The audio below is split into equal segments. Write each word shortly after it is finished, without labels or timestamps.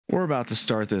We're about to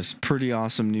start this pretty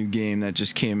awesome new game that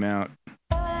just came out.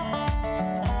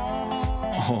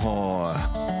 Oh,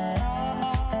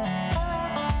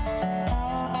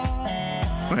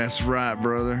 that's right,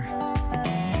 brother.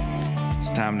 It's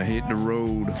time to hit the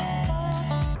road. Looks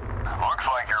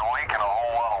like you're leaking a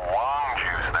whole lot of lung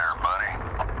juice there, buddy.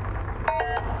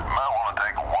 Might want to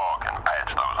take a walk and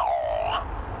patch those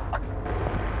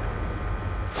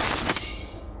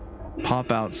holes.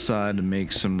 Pop outside to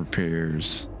make some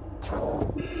repairs.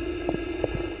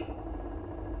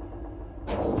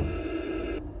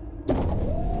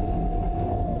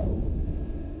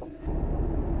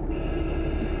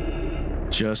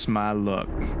 Just my luck.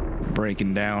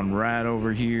 Breaking down right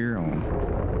over here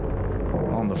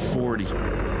on the 40.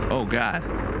 Oh God.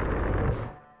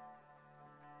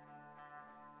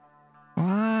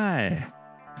 Why?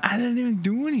 I didn't even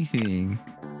do anything.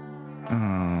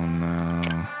 Oh no.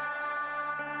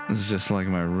 This is just like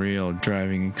my real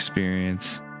driving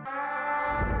experience.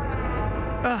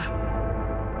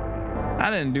 I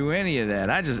didn't do any of that.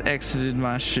 I just exited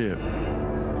my ship.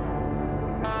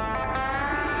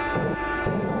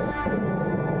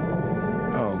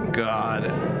 Oh God.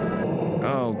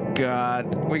 Oh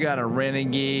God. We got a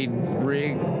renegade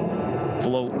rig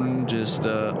floating just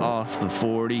off the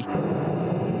 40.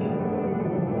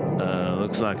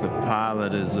 Looks like the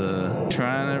pilot is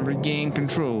trying to regain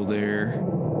control there.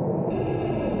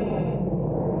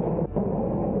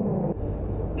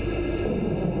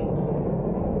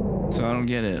 So I don't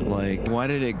get it. Like, why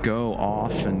did it go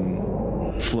off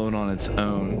and float on its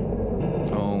own?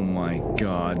 Oh my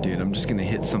God, dude. I'm just gonna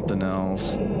hit something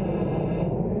else.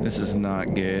 This is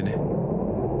not good.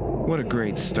 What a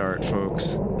great start,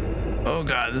 folks. Oh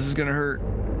God, this is gonna hurt.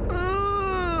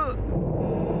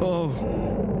 Oh,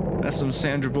 that's some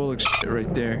Sandra Bullock shit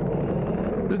right there.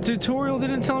 The tutorial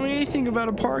didn't tell me anything about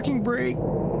a parking brake.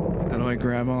 How do I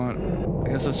grab on? I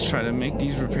guess let's try to make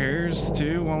these repairs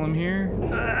too while I'm here.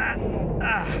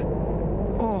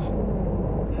 Oh.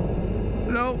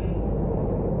 Nope.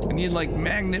 I need like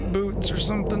magnet boots or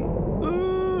something.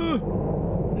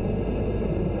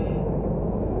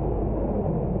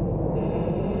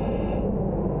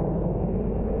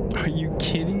 Are you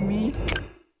kidding me?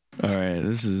 All right,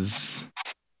 this is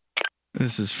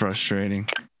frustrating.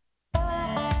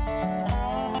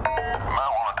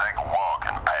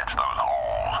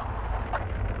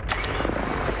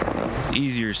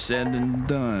 Easier said than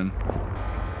done.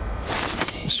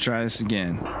 Let's try this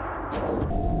again.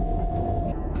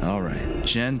 All right,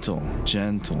 gentle.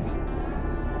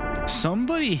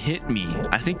 Somebody hit me.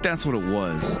 I think that's what it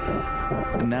was,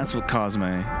 and that's what caused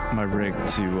my rig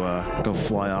to go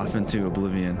fly off into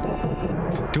oblivion.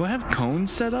 Do I have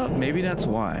cones set up? Maybe that's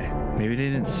why. Maybe they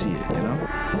didn't see it, you know?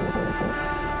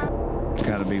 It's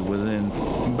got to be within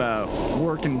about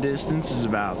working distance is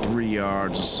about 3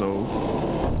 yards or so.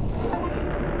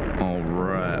 All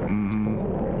right.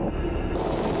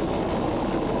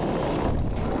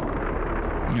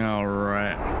 All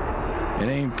right. It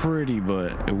ain't pretty,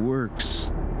 but it works.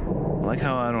 I like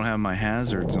how I don't have my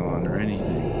hazards on or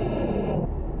anything.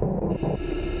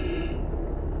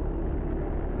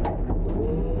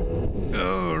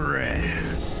 All right.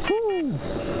 Woo.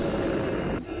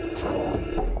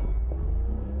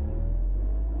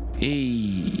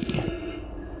 Hey.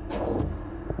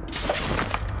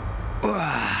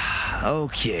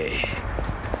 Okay.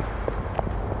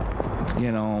 Let's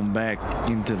get on back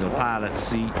into the pilot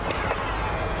seat.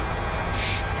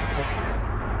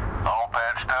 All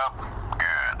patched up?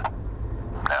 Good.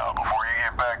 Now, before you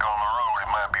get back on the road, it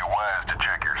might be wise to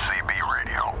check your CB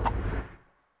radio.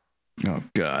 Oh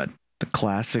God. The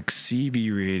classic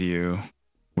CB radio,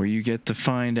 where you get to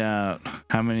find out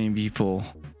how many people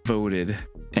voted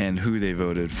and who they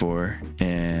voted for,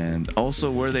 and also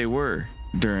where they were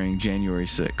during January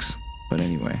 6th. But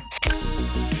anyway.